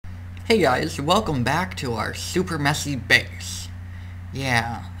Hey guys, welcome back to our super messy base.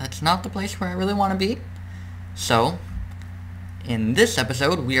 Yeah, that's not the place where I really want to be. So, in this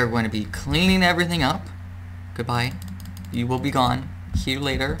episode, we are going to be cleaning everything up. Goodbye. You will be gone. See you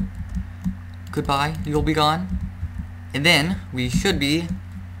later. Goodbye. You'll be gone. And then, we should be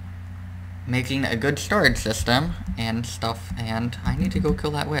making a good storage system and stuff, and I need to go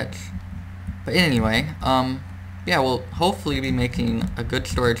kill that witch. But anyway, yeah, we'll hopefully be making a good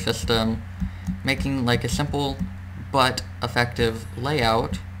storage system, making like a simple but effective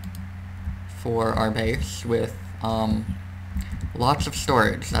layout for our base with lots of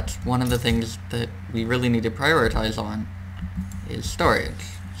storage. That's one of the things that we really need to prioritize on, is storage.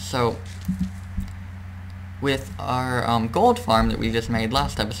 So with our gold farm that we just made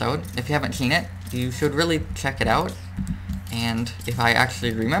last episode, if you haven't seen it, you should really check it out. And if I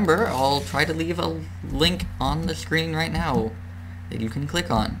actually remember, I'll try to leave a link on the screen right now that you can click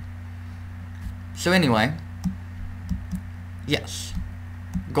on. So anyway, yes,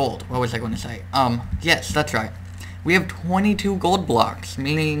 gold, what was I going to say? Yes, that's right. We have 22 gold blocks,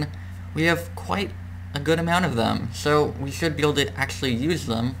 meaning we have quite a good amount of them, so we should be able to actually use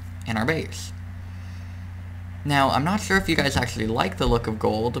them in our base. Now, I'm not sure if you guys actually like the look of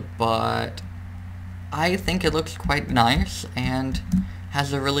gold, but I think it looks quite nice and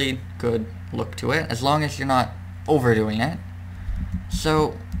has a really good look to it, as long as you're not overdoing it.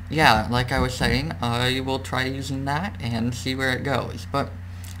 So, yeah, like I was saying, I will try using that and see where it goes. But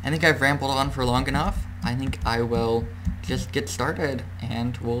I think I've rambled on for long enough. I think I will just get started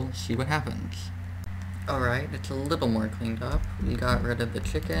and we'll see what happens. Alright, it's a little more cleaned up. We got rid of the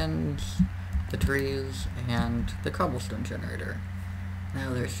chickens, the trees, and the cobblestone generator.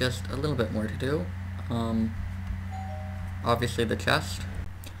 Now there's just a little bit more to do. Obviously the chest.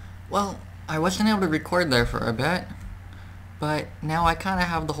 Well, I wasn't able to record there for a bit, but now I kind of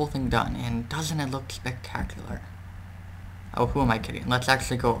have the whole thing done, and doesn't it look spectacular? Oh, who am I kidding? Let's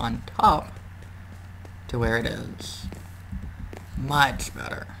actually go on top to where it is. Much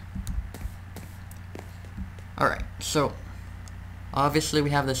better. Alright, so obviously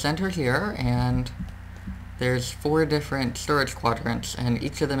we have the center here, and there's 4 different storage quadrants, and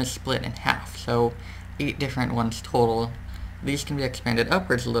each of them is split in half, so 8 different ones total. These can be expanded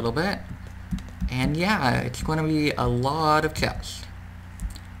upwards a little bit, and yeah, it's going to be a lot of chests.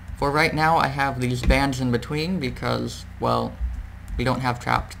 For right now, I have these bands in between because, well, we don't have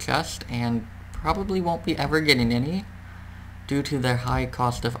trapped chests, and probably won't be ever getting any due to their high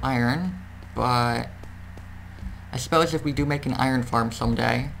cost of iron, but I suppose if we do make an iron farm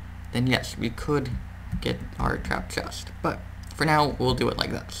someday, then yes, we could get our trapped chest. But for now, we'll do it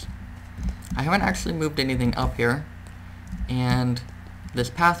like this. I haven't actually moved anything up here, and this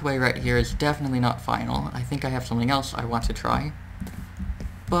pathway right here is definitely not final. I think I have something else I want to try.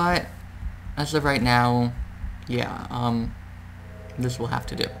 But as of right now, yeah, this will have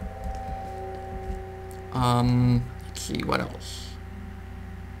to do. Let's see, what else?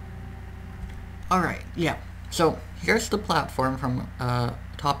 Alright, yeah. So, here's the platform from a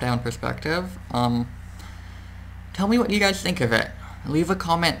top-down perspective. Tell me what you guys think of it. Leave a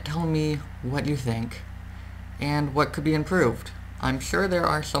comment telling me what you think and what could be improved. I'm sure there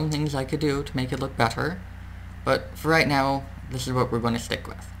are some things I could do to make it look better, but for right now, this is what we're going to stick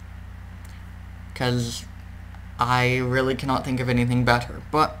with. Because I really cannot think of anything better,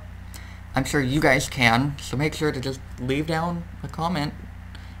 but I'm sure you guys can, so make sure to just leave down a comment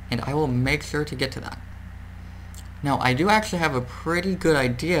and I will make sure to get to that. Now, I do actually have a pretty good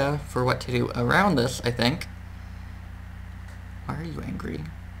idea for what to do around this, I think. Why are you angry?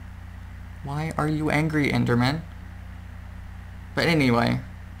 Why are you angry, Enderman? But anyway,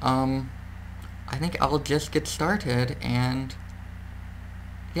 I think I'll just get started, and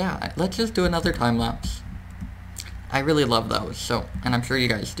yeah, let's just do another time lapse. I really love those, so, and I'm sure you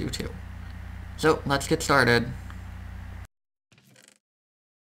guys do too. So, let's get started.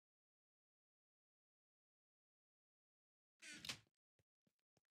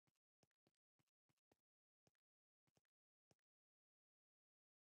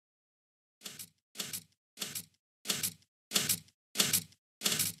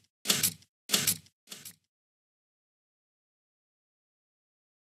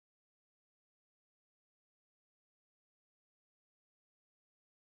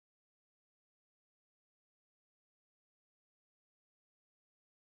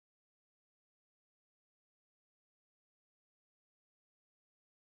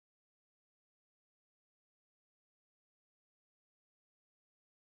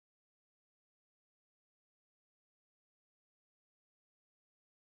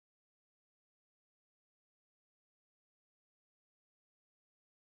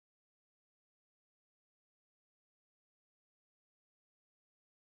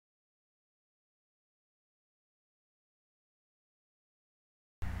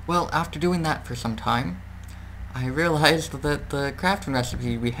 Well, after doing that for some time, I realized that the crafting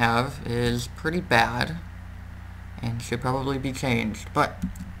recipe we have is pretty bad and should probably be changed. But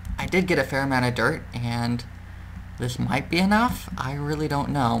I did get a fair amount of dirt, and this might be enough. I really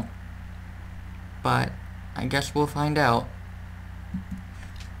don't know. But I guess we'll find out.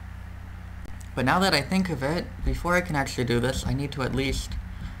 But now that I think of it, before I can actually do this, I need to at least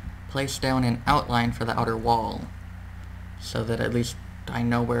place down an outline for the outer wall, so that at least I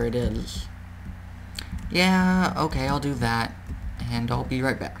know where it is. Yeah, okay, I'll do that, and I'll be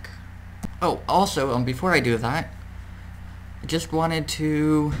right back. Oh, also, before I do that, I just wanted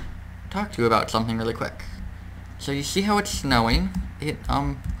to talk to you about something really quick. So you see how it's snowing? It,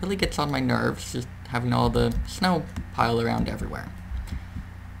 really gets on my nerves, just having all the snow pile around everywhere.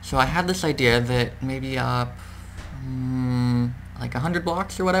 So I had this idea that maybe up, like 100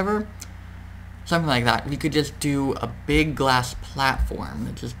 blocks or whatever, something like that, we could just do a big glass platform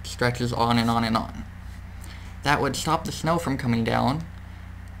that just stretches on and on and on. That would stop the snow from coming down,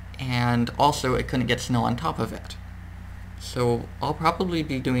 and also it couldn't get snow on top of it. So I'll probably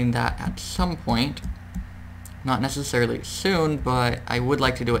be doing that at some point. Not necessarily soon, but I would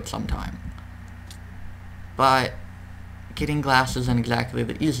like to do it sometime. But getting glass isn't exactly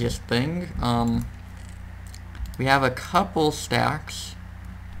the easiest thing. We have a couple stacks,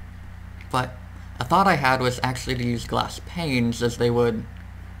 but a thought I had was actually to use glass panes, as they would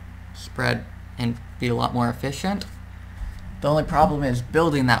spread and be a lot more efficient. The only problem is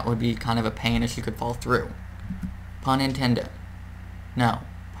building that would be kind of a pain, as you could fall through. Pun intended. No,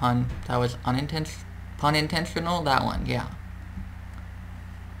 that was pun intentional, that one, yeah.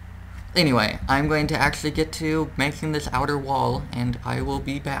 Anyway, I'm going to actually get to making this outer wall, and I will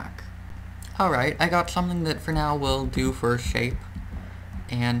be back. Alright, I got something that for now will do for shape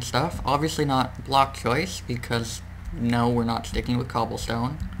and stuff. Obviously not block choice, because no, we're not sticking with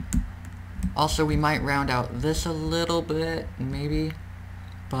cobblestone. Also, we might round out this a little bit, maybe,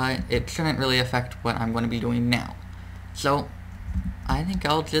 but it shouldn't really affect what I'm going to be doing now. So, I think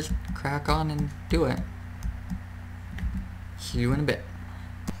I'll just crack on and do it. See you in a bit.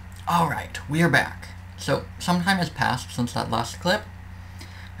 Alright, we are back. So, some time has passed since that last clip.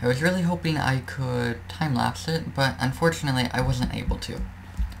 I was really hoping I could time-lapse it, but unfortunately I wasn't able to.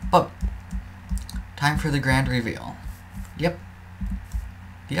 But, time for the grand reveal. Yep.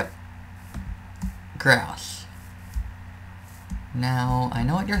 Grass. Now, I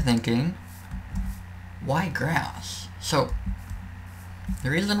know what you're thinking. Why grass? So, the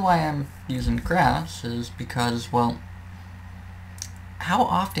reason why I'm using grass is because, well, how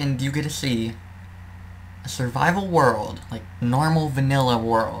often do you get to see a survival world, like normal vanilla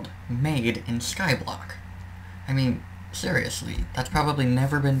world, made in Skyblock? I mean, seriously, that's probably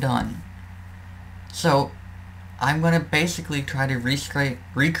never been done. So, I'm going to basically try to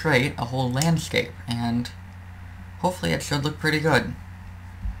recreate a whole landscape, and hopefully it should look pretty good.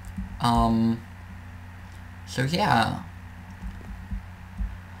 So yeah.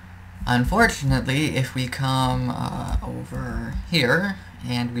 Unfortunately, if we come over here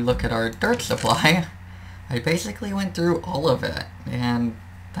and we look at our dirt supply, I basically went through all of it, and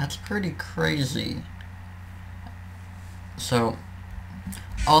that's pretty crazy. So,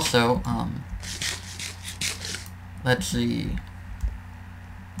 also, let's see.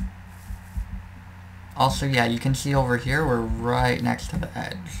 Also, yeah, you can see over here we're right next to the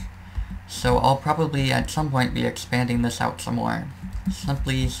edge. So I'll probably at some point be expanding this out some more,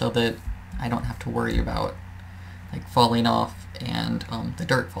 simply so that I don't have to worry about like falling off and the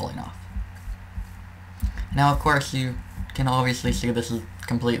dirt falling off. Now, of course, you can obviously see this is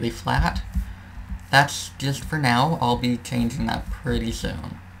completely flat. That's just for now. I'll be changing that pretty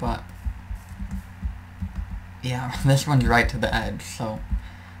soon, but yeah, this one's right to the edge, so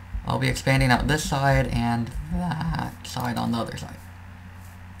I'll be expanding out this side and that side on the other side.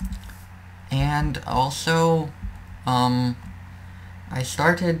 And also, I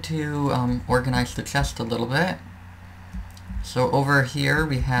started to organize the chest a little bit. So over here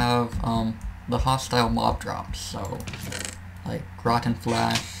we have the hostile mob drops, so like rotten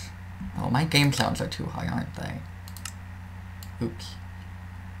flesh. Oh, my game sounds are too high, aren't they? Oops.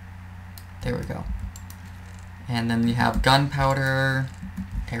 There we go. And then you have gunpowder,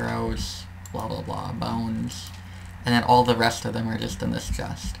 arrows, blah blah blah, bones, and then all the rest of them are just in this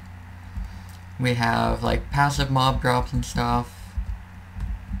chest. We have like passive mob drops and stuff.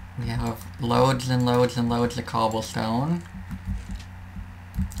 We have loads and loads and loads of cobblestone.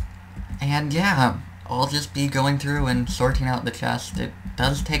 And yeah, I'll just be going through and sorting out the chest. It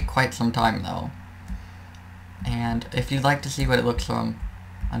does take quite some time though. And if you'd like to see what it looks from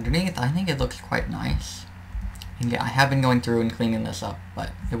underneath, I think it looks quite nice. And yeah, I have been going through and cleaning this up, but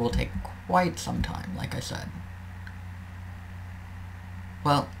it will take quite some time, like I said.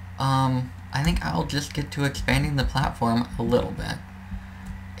 Well, I think I'll just get to expanding the platform a little bit,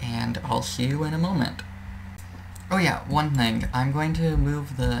 and I'll see you in a moment. Oh yeah, one thing, I'm going to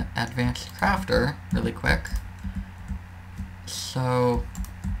move the advanced crafter really quick. So,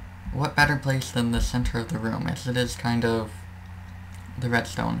 what better place than the center of the room, as it is kind of the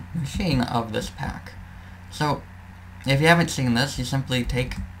redstone machine of this pack. So, if you haven't seen this, you simply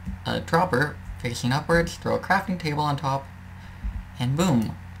take a dropper facing upwards, throw a crafting table on top, and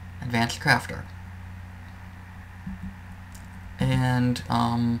boom, advanced crafter. And,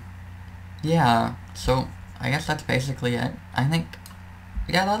 yeah, so I guess that's basically it. I think,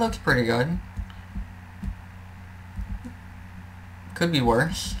 yeah, that looks pretty good. Could be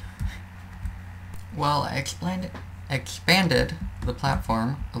worse. Well, I expanded the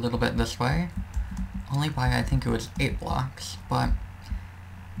platform a little bit this way, only by I think it was 8 blocks, but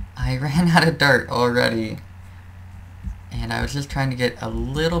I ran out of dirt already, and I was just trying to get a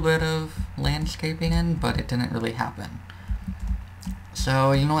little bit of landscaping in, but it didn't really happen.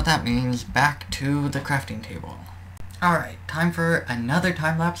 So, you know what that means, back to the crafting table. Alright, time for another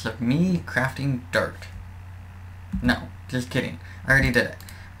time-lapse of me crafting dirt. No, just kidding. I already did it.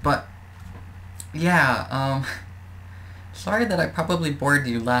 But, yeah, sorry that I probably bored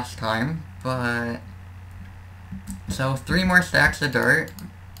you last time, but... So, 3 more stacks of dirt.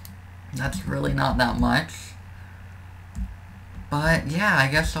 That's really not that much. But, yeah, I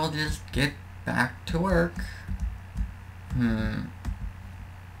guess I'll just get back to work.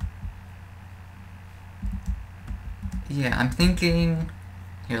 Yeah, I'm thinking...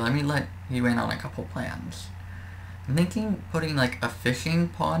 Here, let me let you in on a couple plans. I'm thinking putting, like, a fishing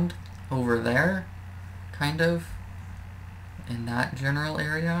pond over there, kind of, in that general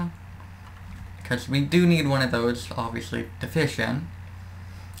area. Because we do need one of those, obviously, to fish in.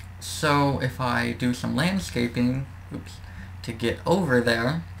 So, if I do some landscaping, to get over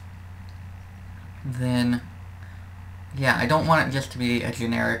there, then, yeah, I don't want it just to be a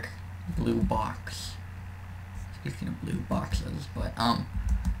generic blue box. Speaking of blue boxes, but,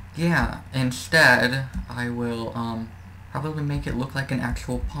 yeah, instead, I will, probably make it look like an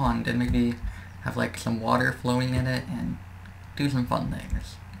actual pond, and maybe have, like, some water flowing in it, and do some fun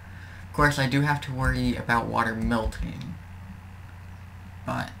things. Of course, I do have to worry about water melting,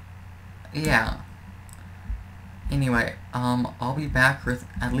 but, yeah. Anyway, I'll be back with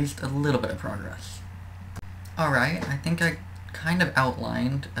at least a little bit of progress. Alright, I think I kind of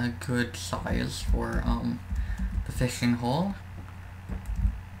outlined a good size for, the fishing hole.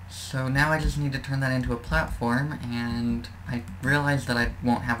 So now I just need to turn that into a platform, and I realize that I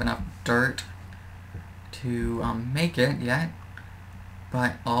won't have enough dirt to make it yet,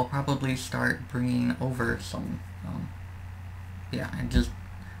 but I'll probably start bringing over some, yeah, and just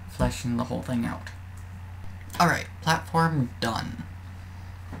fleshing the whole thing out. Alright, platform done.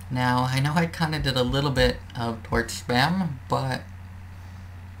 Now, I know I kind of did a little bit of torch spam, but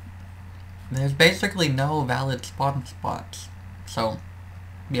there's basically no valid spawn spots, so,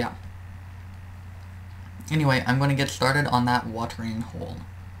 yeah. Anyway, I'm going to get started on that watering hole.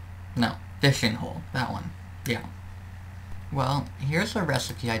 No, fishing hole, that one, yeah. Well, here's a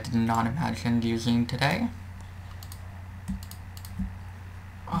recipe I did not imagine using today.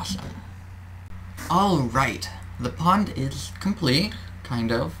 Awesome. Alright, the pond is complete,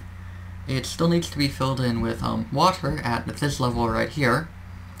 kind of. It still needs to be filled in with water at this level right here.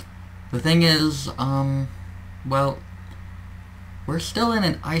 The thing is, well, we're still in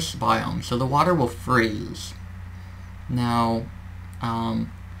an ice biome, so the water will freeze. Now,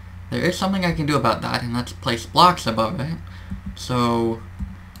 there is something I can do about that, and that's place blocks above it. So,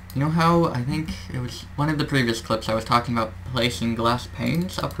 you know how, I think it was one of the previous clips I was talking about placing glass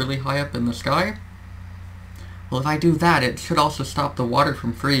panes up really high up in the sky? Well, if I do that, it should also stop the water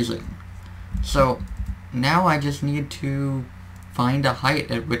from freezing. So, now I just need to find a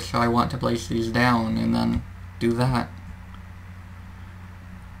height at which I want to place these down, and then do that.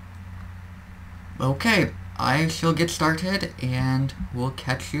 Okay, I shall get started, and we'll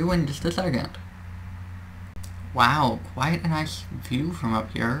catch you in just a second. Wow, quite a nice view from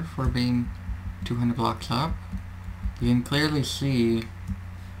up here for being 200 blocks up. You can clearly see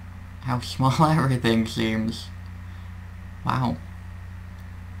how small everything seems. Wow.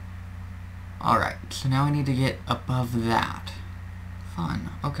 Alright, so now I need to get above that. Fun,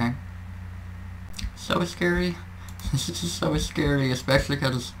 okay. So scary. This is so scary, especially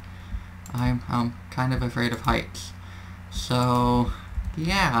because I'm kind of afraid of heights. So,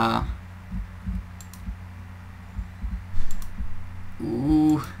 yeah.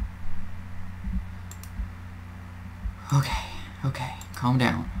 Ooh. calm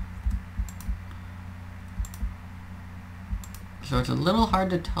down. So it's a little hard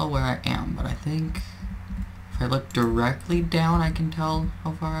to tell where I am, but I think if I look directly down, I can tell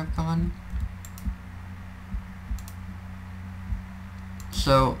how far I've gone.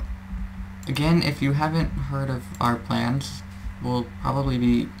 So, again, if you haven't heard of our plans, we'll probably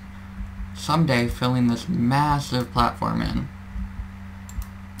be someday filling this massive platform in,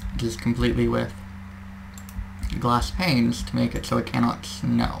 just completely with glass panes to make it so it cannot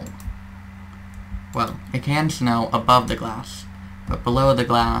snow. Well, it can snow above the glass, but below the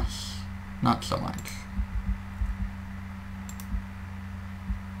glass, not so much.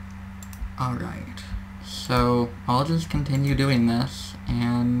 Alright, so I'll just continue doing this,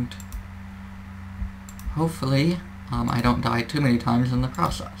 and hopefully I don't die too many times in the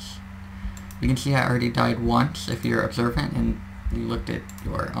process. You can see I already died once if you're observant and you looked at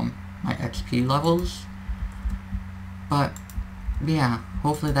your my XP levels. But yeah,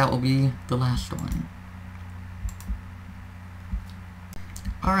 hopefully that will be the last one.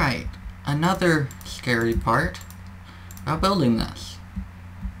 Alright, another scary part about building this.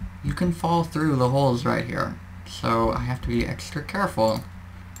 You can fall through the holes right here, so I have to be extra careful.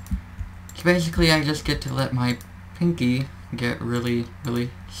 So basically I just get to let my pinky get really,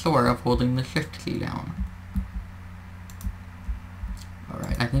 really sore of holding the shift key down.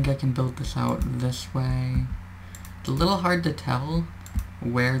 Alright, I think I can build this out this way. It's a little hard to tell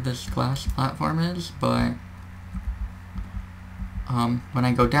where this glass platform is, but when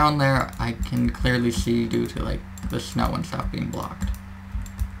I go down there, I can clearly see due to like the snow and stuff being blocked.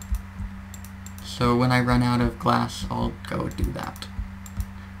 So when I run out of glass, I'll go do that.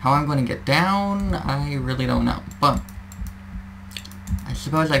 How I'm going to get down, I really don't know, but I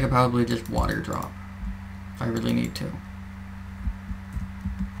suppose I could probably just water drop if I really need to.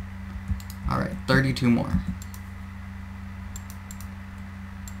 Alright, 32 more.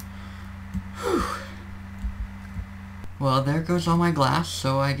 Whew. Well, there goes all my glass,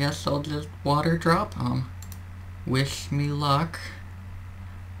 so I guess I'll just water drop. Wish me luck.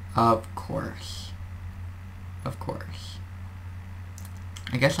 Of course. Of course.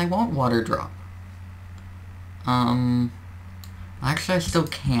 I guess I won't water drop. Actually I still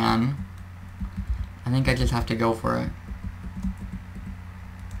can. I think I just have to go for it.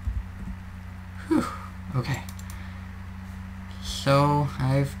 Whew. Okay. So,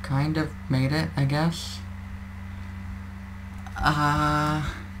 I've kind of made it, I guess.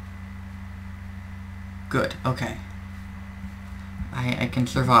 Good, okay. I can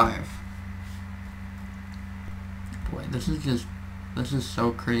survive. Boy, this is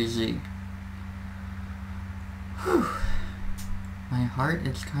so crazy. Whew. My heart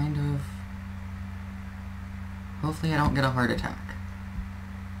is kind of... Hopefully I don't get a heart attack.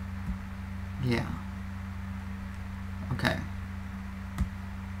 Yeah. Okay.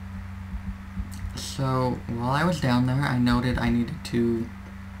 So, while I was down there, I noted I needed to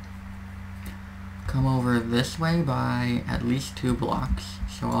come over this way by at least 2 blocks.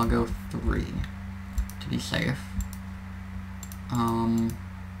 So I'll go 3 to be safe.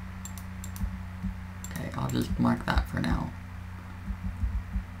 Okay, I'll just mark that for now.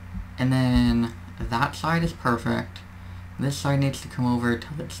 And then that side is perfect. This side needs to come over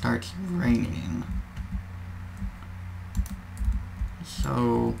till it starts raining.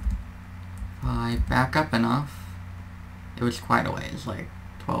 So if I back up enough, it was quite a ways, like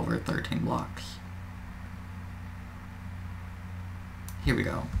 12 or 13 blocks. Here we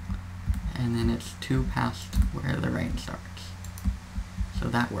go. And then it's 2 past where the rain starts. So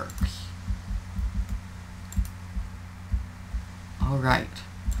that works. Alright.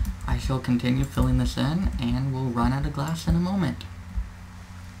 I shall continue filling this in, and we'll run out of glass in a moment.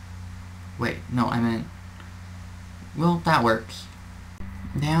 Wait, no, I meant... Well, that works.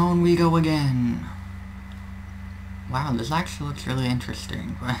 Down we go again. Wow, this actually looks really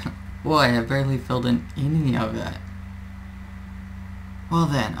interesting. Boy, I barely filled in any of it. Well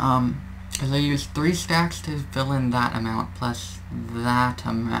then, because I used 3 stacks to fill in that amount, plus that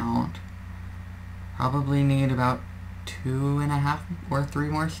amount. Probably need about 2.5 or 3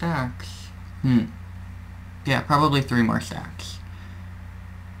 more stacks. Yeah, probably 3 more stacks.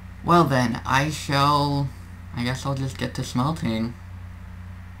 Well then, I guess I'll just get to smelting.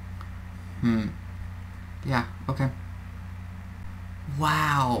 Yeah, okay.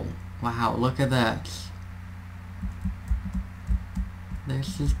 Wow. Wow, look at this.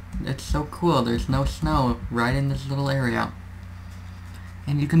 It's so cool. There's no snow right in this little area.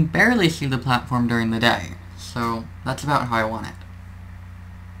 And you can barely see the platform during the day. So, that's about how I want it.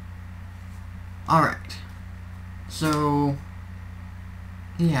 Alright. So,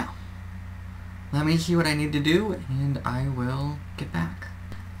 yeah. let me see what I need to do, and I will get back.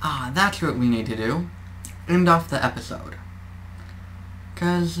 That's what we need to do. End off the episode.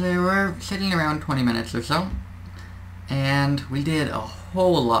 Because we're sitting around 20 minutes or so, and we did a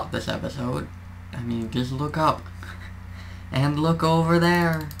whole lot this episode. I mean, just look up, and look over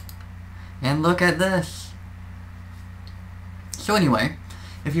there, and look at this. So anyway,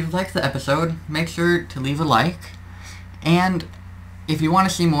 if you've liked the episode, make sure to leave a like, and if you want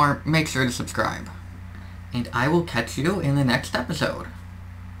to see more, make sure to subscribe. And I will catch you in the next episode.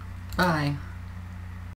 Bye.